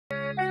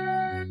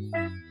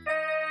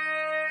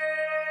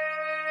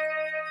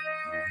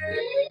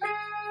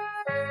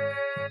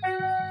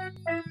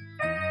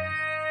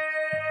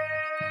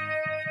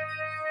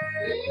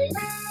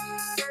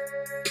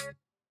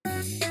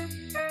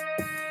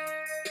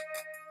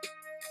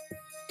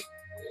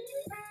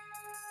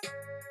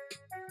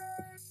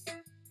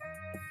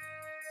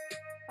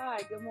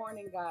Good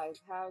morning, guys.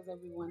 How's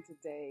everyone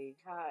today?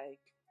 Hi.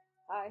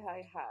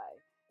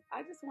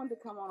 I just wanted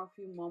to come on a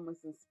few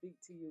moments and speak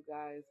to you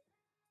guys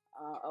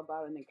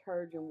about an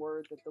encouraging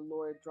word that the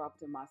Lord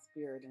dropped in my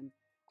spirit. And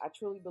I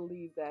truly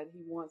believe that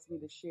He wants me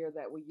to share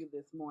that with you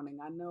this morning.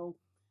 I know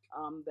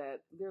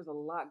that there's a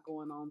lot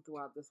going on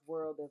throughout this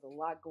world, there's a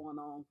lot going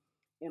on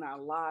in our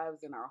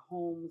lives, in our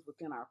homes,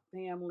 within our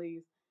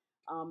families.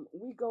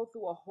 We go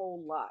through a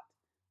whole lot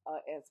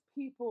as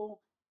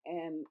people,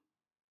 and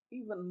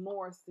even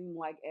more seem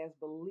like as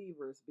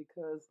believers,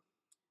 because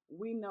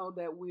we know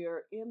that we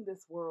are in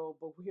this world,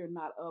 but we are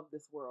not of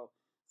this world.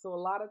 So a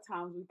lot of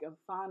times we can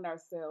find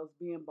ourselves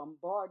being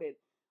bombarded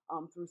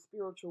through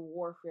spiritual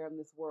warfare in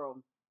this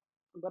world.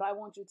 But I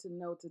want you to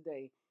know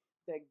today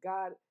that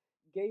God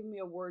gave me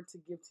a word to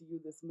give to you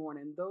this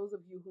morning. Those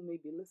of you who may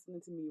be listening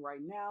to me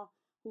right now,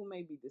 who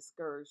may be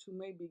discouraged, who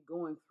may be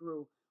going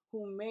through,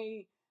 who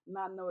may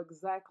not know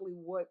exactly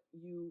what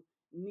you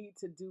need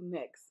to do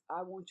next,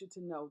 I want you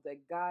to know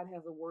that God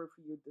has a word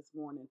for you this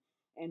morning.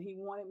 And He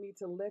wanted me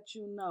to let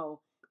you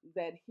know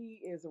that He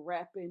is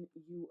wrapping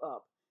you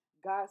up.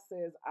 God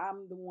says,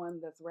 I'm the one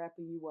that's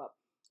wrapping you up.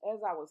 As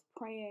I was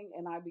praying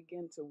and I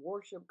began to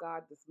worship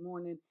God this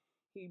morning,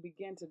 He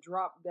began to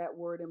drop that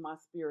word in my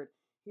spirit.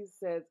 He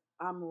said,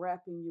 I'm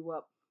wrapping you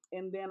up.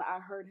 And then I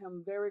heard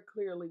Him very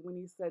clearly when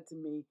He said to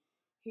me,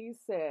 He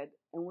said,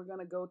 and we're going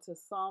to go to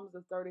Psalms,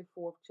 the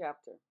 34th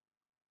chapter.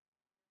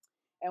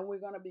 And we're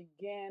going to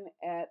begin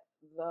at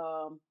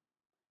the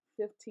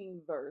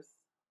 15th verse.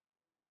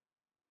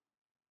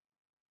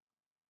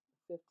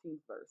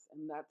 15th verse.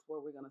 And that's where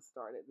we're going to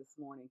start it this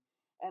morning.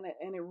 And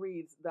it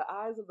reads, The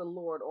eyes of the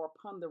Lord are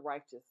upon the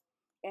righteous,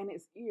 and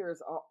His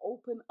ears are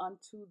open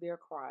unto their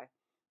cry.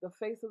 The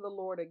face of the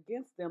Lord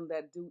against them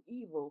that do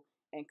evil,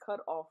 and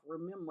cut off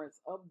remembrance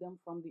of them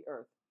from the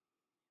earth.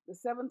 The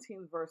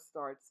 17th verse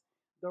starts,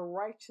 The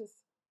righteous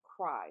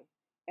cry,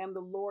 and the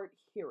Lord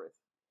heareth,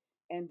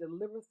 and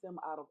delivereth them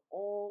out of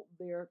all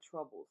their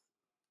troubles.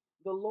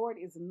 The Lord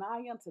is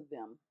nigh unto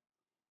them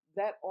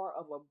that are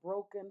of a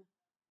broken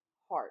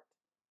heart,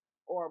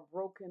 or a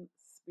broken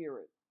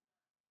spirit,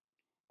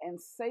 and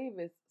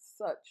saveth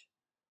such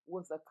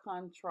with a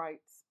contrite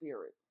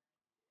spirit.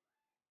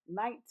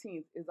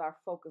 19th is our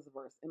focus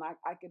verse, and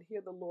I could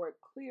hear the Lord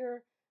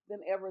clearer than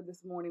ever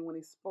this morning when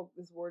He spoke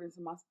this word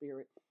into my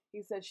spirit.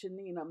 He said,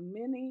 Shanina,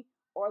 many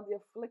are the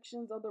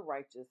afflictions of the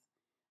righteous,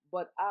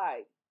 but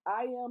I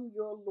am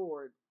your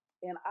Lord,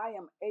 and I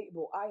am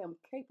able, I am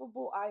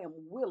capable, I am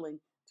willing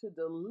to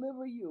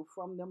deliver you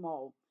from them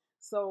all.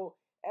 So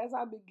as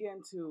I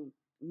begin to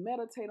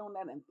meditate on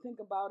that and think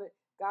about it,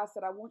 God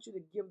said, I want you to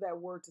give that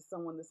word to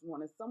someone this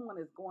morning. Someone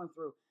is going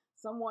through,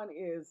 someone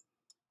is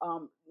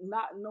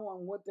not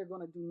knowing what they're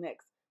going to do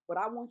next. But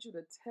I want you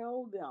to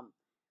tell them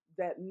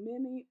that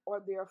many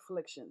are their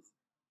afflictions.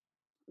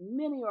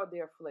 Many are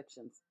their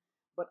afflictions,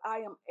 but I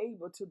am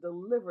able to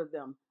deliver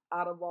them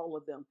out of all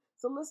of them.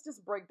 So let's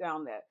just break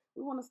down that.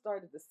 We want to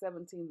start at the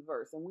 17th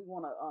verse, and we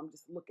want to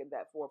just look at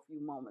that for a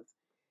few moments.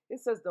 It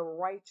says, the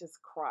righteous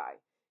cry.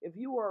 If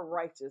you are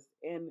righteous,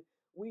 and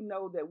we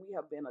know that we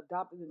have been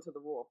adopted into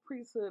the royal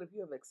priesthood, if you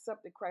have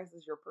accepted Christ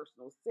as your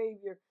personal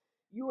Savior,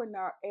 you are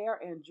now heir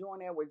and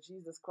joint heir with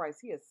Jesus Christ.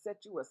 He has set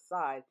you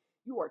aside.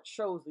 You are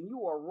chosen.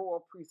 You are a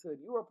royal priesthood.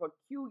 You are a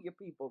peculiar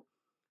people.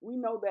 We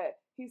know that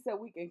He said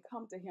we can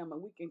come to Him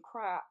and we can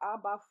cry,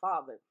 Abba,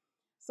 Father.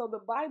 So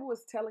the Bible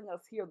is telling us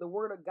here, the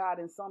word of God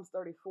in Psalms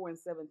 34 and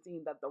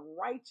 17, that the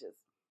righteous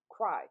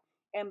cry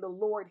and the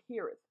Lord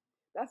heareth.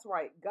 That's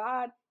right.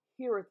 God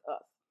heareth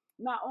us.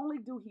 Not only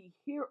do He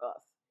hear us,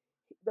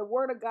 the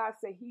word of God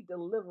say He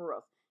deliver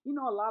us. You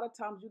know, a lot of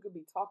times you could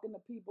be talking to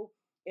people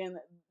and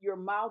your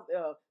mouth,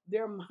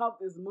 their mouth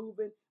is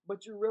moving,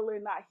 but you're really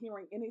not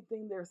hearing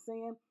anything they're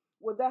saying.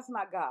 Well, that's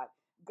not God.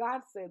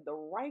 God said the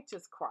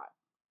righteous cry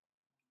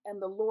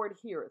and the Lord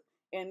heareth.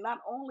 And not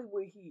only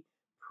will He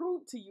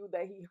prove to you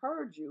that He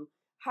heard you,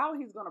 how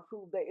He's going to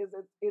prove that is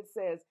it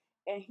says,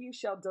 and He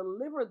shall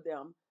deliver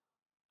them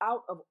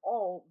out of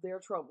all their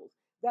troubles.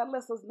 That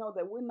lets us know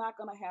that we're not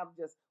going to have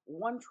just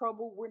one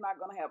trouble. We're not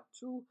going to have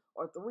two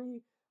or three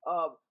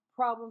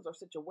problems or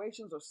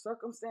situations or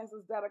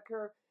circumstances that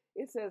occur.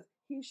 It says,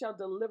 He shall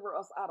deliver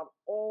us out of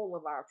all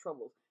of our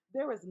troubles.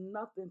 There is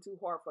nothing too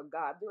hard for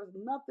God. There is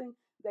nothing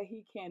that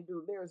He can't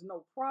do. There is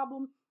no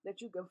problem that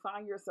you can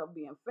find yourself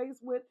being faced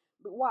with.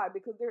 But why?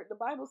 Because the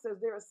Bible says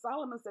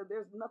Solomon said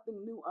there's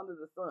nothing new under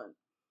the sun.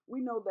 We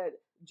know that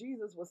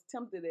Jesus was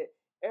tempted at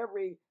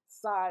every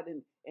side,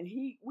 and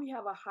we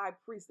have a high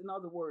priest, in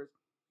other words,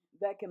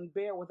 that can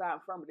bear with our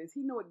infirmities.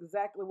 He knows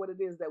exactly what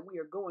it is that we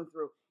are going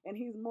through, and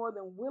He's more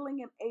than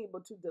willing and able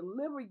to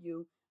deliver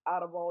you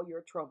out of all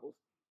your troubles.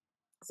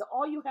 So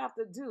all you have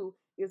to do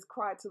is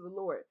cry to the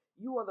Lord.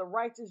 You are the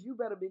righteous. You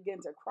better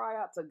begin to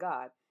cry out to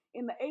God.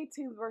 In the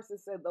 18th verse, it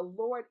said, the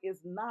Lord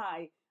is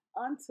nigh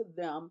unto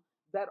them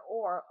that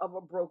are of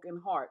a broken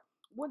heart.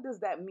 What does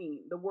that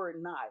mean? The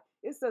word nigh.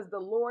 It says the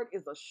Lord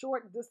is a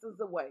short distance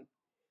away.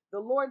 The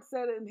Lord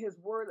said in His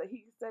word that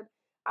He said,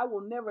 I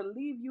will never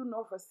leave you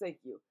nor forsake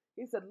you.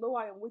 He said, Lo,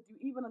 I am with you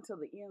even until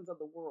the ends of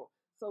the world.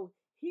 So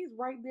he's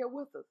right there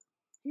with us.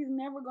 He's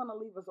never going to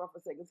leave us or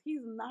forsake us.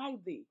 He's nigh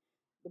thee.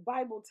 The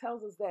Bible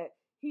tells us that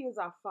he is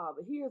our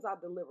Father. He is our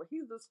deliverer.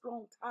 He's the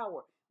strong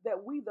tower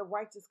that we, the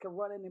righteous, can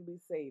run in and be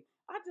saved.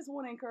 I just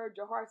want to encourage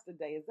your hearts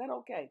today. Is that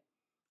okay?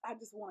 I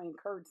just want to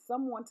encourage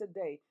someone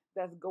today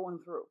that's going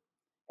through.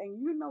 And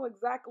you know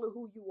exactly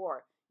who you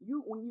are.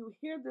 When you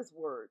hear this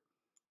word,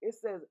 it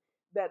says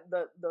that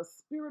the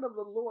spirit of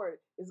the Lord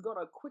is going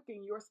to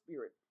quicken your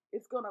spirit.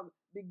 It's going to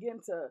begin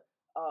to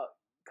uh,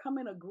 come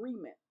in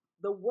agreement.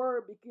 The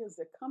word begins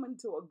to come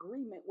into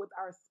agreement with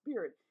our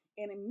spirit.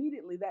 And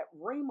immediately that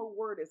rhema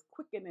word is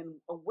quickening,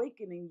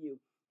 awakening you.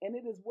 And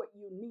it is what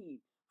you need.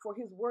 For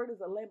his word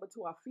is a lamp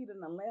unto our feet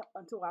and a lamp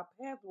unto our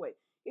pathway.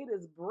 It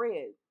is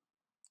bread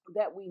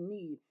that we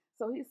need.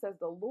 So he says,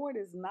 the Lord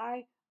is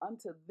nigh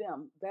unto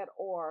them that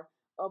are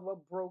of a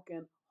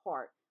broken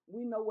heart.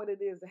 We know what it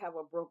is to have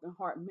a broken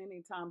heart.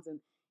 Many times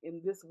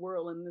in this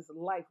world, in this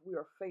life, we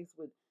are faced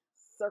with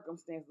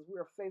circumstances. We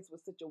are faced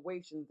with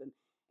situations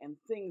and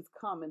things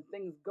come and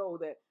things go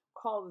that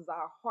causes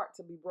our heart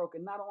to be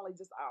broken. Not only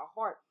just our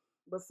heart,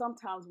 but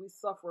sometimes we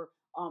suffer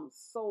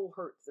soul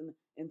hurts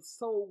and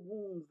soul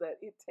wounds that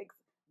it takes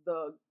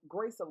the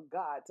grace of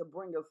God to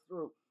bring us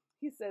through.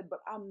 He said, but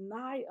I'm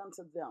nigh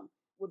unto them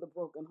with a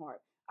broken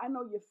heart. I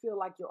know you feel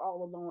like you're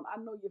all alone. I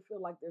know you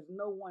feel like there's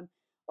no one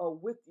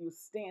with you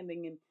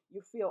standing and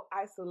you feel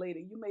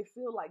isolated. You may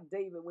feel like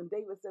David when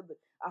David said that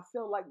I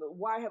feel like,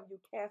 why have you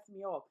cast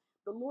me off?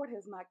 The Lord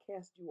has not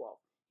cast you off.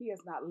 He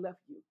has not left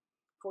you,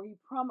 for he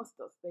promised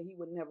us that he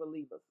would never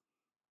leave us.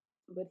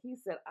 But he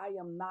said, I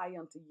am nigh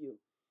unto you.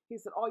 He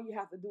said, all you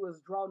have to do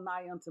is draw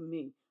nigh unto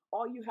me.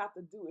 All you have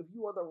to do, if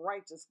you are the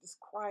righteous, just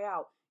cry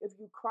out. If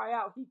you cry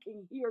out, he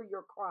can hear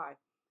your cry.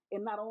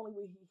 And not only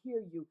will he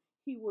hear you,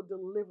 he will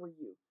deliver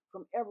you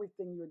from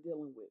everything you're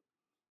dealing with.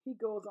 He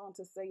goes on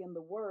to say in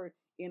the word,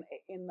 in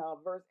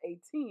verse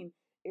 18,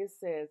 it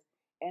says,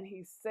 and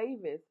he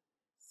saveth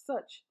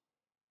such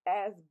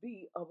as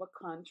be of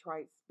a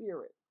contrite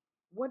spirit.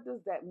 What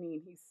does that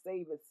mean? He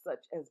saveth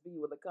such as be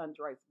with a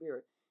contrite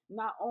spirit.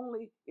 Not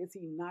only is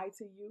he nigh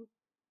to you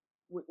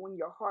when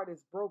your heart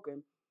is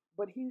broken,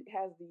 but he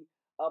has the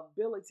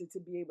ability to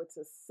be able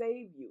to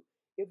save you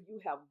if you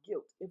have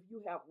guilt, if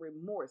you have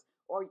remorse,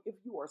 or if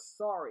you are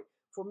sorry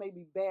for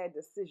maybe bad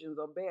decisions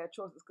or bad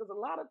choices. Because a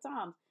lot of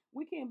times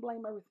we can't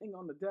blame everything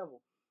on the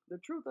devil. The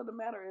truth of the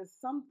matter is,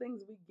 some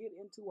things we get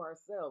into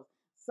ourselves.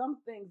 Some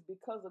things,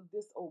 because of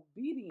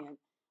disobedience,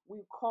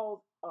 we've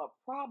caused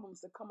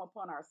problems to come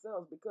upon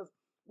ourselves because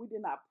we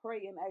did not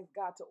pray and ask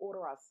God to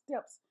order our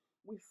steps.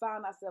 We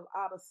find ourselves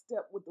out of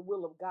step with the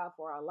will of God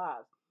for our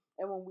lives.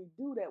 And when we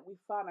do that, we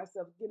find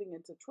ourselves getting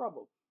into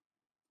trouble.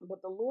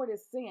 But the Lord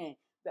is saying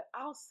that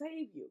I'll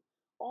save you.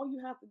 All you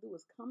have to do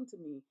is come to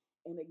me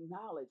and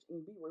acknowledge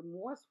and be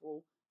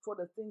remorseful for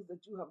the things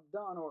that you have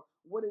done or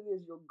what it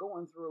is you're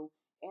going through.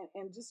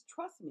 And just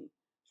trust me.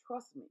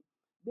 Trust me.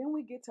 Then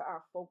we get to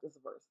our focus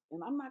verse.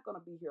 And I'm not going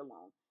to be here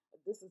long.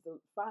 This is the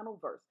final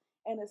verse.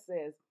 And it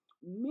says,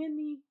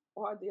 many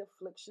are the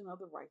affliction of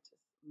the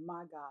righteous.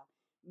 My God.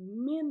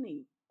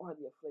 Many are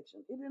the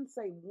affliction. It didn't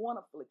say one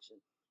affliction.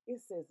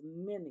 It says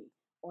many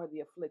are the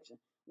affliction.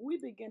 We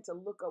begin to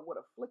look up what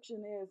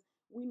affliction is.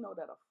 We know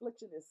that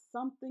affliction is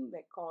something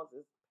that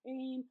causes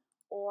pain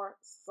or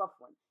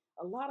suffering.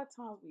 A lot of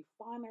times we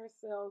find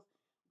ourselves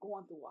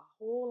going through a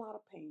whole lot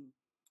of pain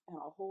and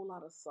a whole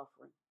lot of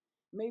suffering.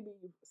 Maybe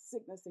you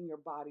sickness in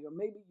your body, or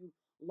maybe you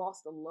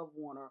lost a loved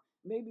one, or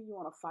maybe you're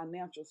on a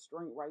financial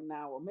strain right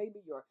now, or maybe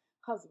your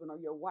husband or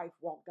your wife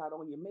walked out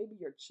on you. Maybe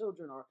your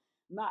children are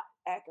not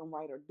acting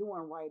right or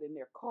doing right, and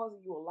they're causing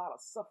you a lot of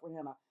suffering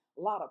and a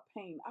lot of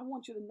pain. I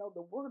want you to know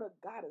the word of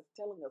God is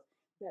telling us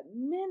that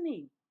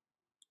many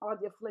are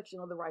the affliction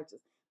of the righteous.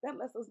 That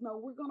lets us know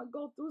we're going to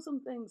go through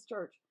some things,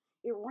 church.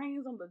 It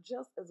rains on the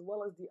just as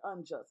well as the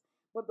unjust.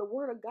 But the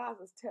word of God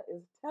is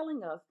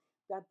telling us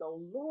that the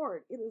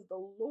Lord, it is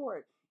the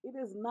Lord. It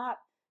is not,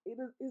 it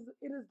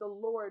is the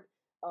Lord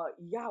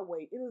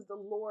Yahweh. It is the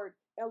Lord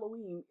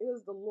Elohim. It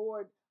is the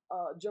Lord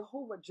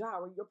Jehovah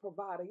Jireh, your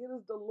provider. It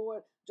is the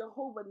Lord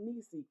Jehovah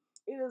Nisi.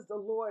 It is the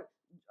Lord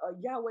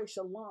Yahweh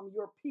Shalom,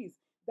 your peace,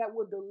 that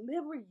will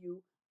deliver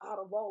you out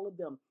of all of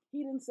them. He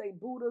didn't say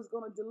Buddha's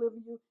going to deliver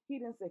you. He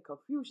didn't say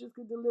Confucius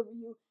could deliver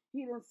you.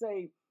 He didn't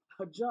say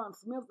John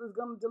Smith is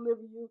going to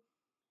deliver you.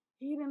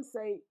 He didn't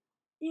say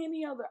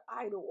any other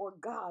idol or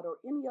God or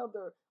any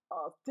other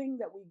thing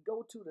that we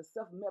go to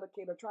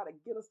self-medicate or try to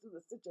get us through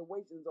the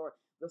situations or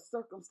the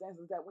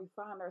circumstances that we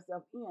find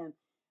ourselves in.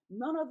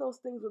 None of those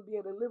things will be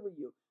able to deliver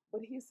you.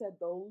 But he said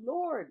the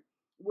Lord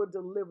will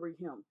deliver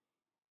him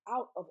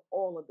out of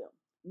all of them.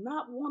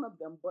 Not one of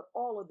them, but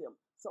all of them.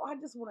 So I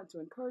just wanted to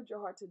encourage your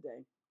heart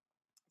today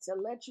to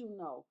let you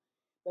know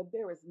that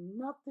there is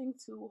nothing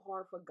too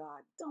hard for God.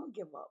 Don't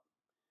give up.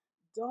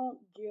 Don't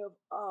give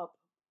up,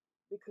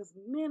 because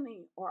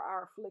many are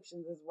our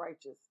afflictions as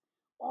righteous.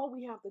 All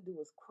we have to do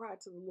is cry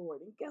to the Lord.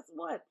 And guess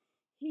what?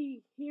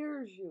 He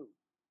hears you.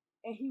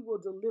 and he will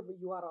deliver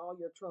you out of all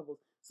your troubles.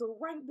 So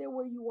right there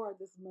where you are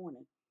this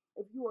morning,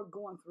 if you are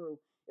going through,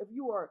 if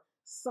you are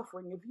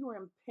suffering, if you are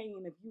in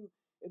pain, if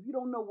you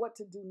don't know what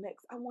to do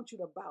next, I want you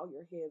to bow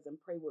your heads and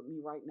pray with me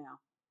right now.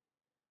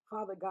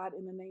 Father God,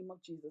 in the name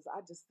of Jesus,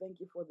 I just thank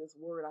you for this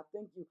word. I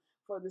thank you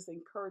for this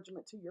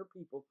encouragement to your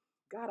people.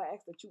 God, I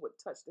ask that you would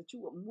touch, that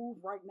you would move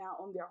right now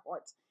on their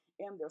hearts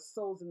and their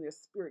souls and their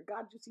spirit.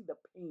 God, you see the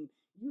pain,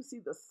 you see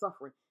the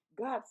suffering.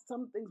 God,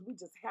 some things we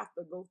just have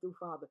to go through,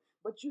 Father.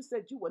 But you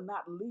said you would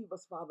not leave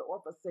us, Father,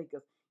 or forsake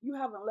us. You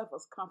haven't left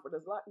us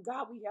comforters.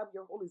 God, we have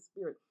your Holy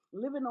Spirit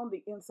living on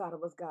the inside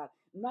of us, God.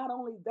 Not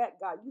only that,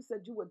 God, you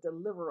said you would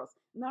deliver us.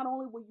 Not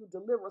only will you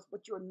deliver us,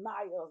 but you're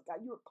nigh us, God.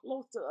 You're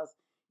close to us.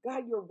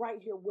 God, you're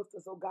right here with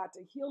us, oh God,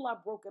 to heal our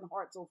broken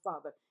hearts, oh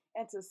Father,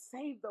 and to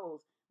save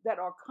those that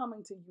are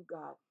coming to you,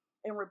 God,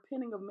 and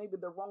repenting of maybe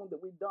the wrong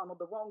that we've done or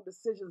the wrong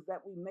decisions that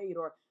we made,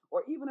 or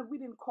even if we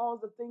didn't cause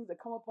the things that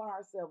come upon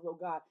ourselves, oh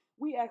God.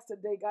 We ask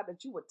today, God,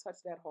 that you would touch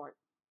that heart,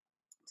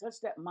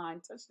 touch that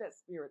mind, touch that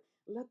spirit.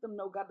 Let them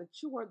know, God,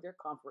 that you are their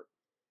comfort.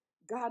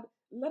 God,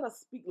 let us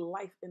speak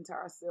life into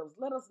ourselves.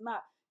 Let us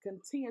not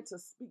continue to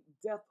speak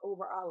death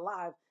over our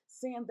lives,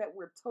 saying that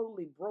we're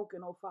totally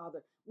broken, oh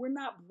Father. We're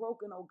not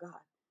broken, oh God.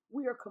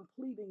 We are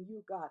complete in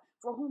you, God.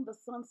 For whom the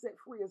Son set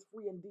free is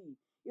free indeed.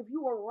 If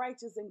you are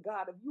righteous in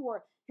God, if you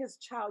are his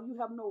child, you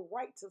have no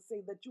right to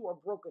say that you are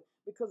broken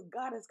because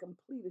God has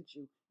completed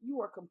you.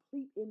 You are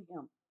complete in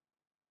him.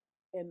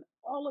 And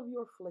all of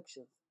your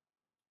afflictions,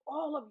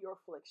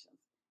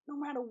 no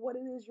matter what it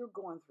is you're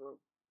going through,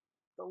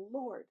 the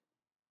Lord,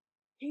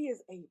 he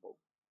is able.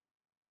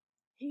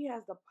 He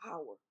has the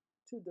power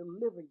to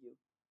deliver you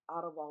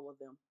out of all of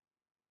them.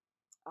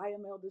 I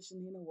am Elder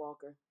Shanina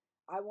Walker.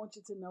 I want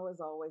you to know, as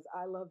always,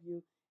 I love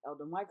you.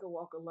 Elder Michael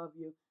Walker love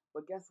you.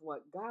 But guess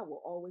what? God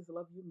will always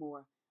love you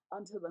more.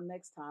 Until the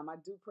next time, I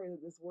do pray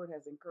that this word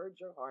has encouraged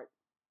your heart.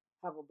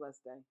 Have a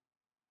blessed day.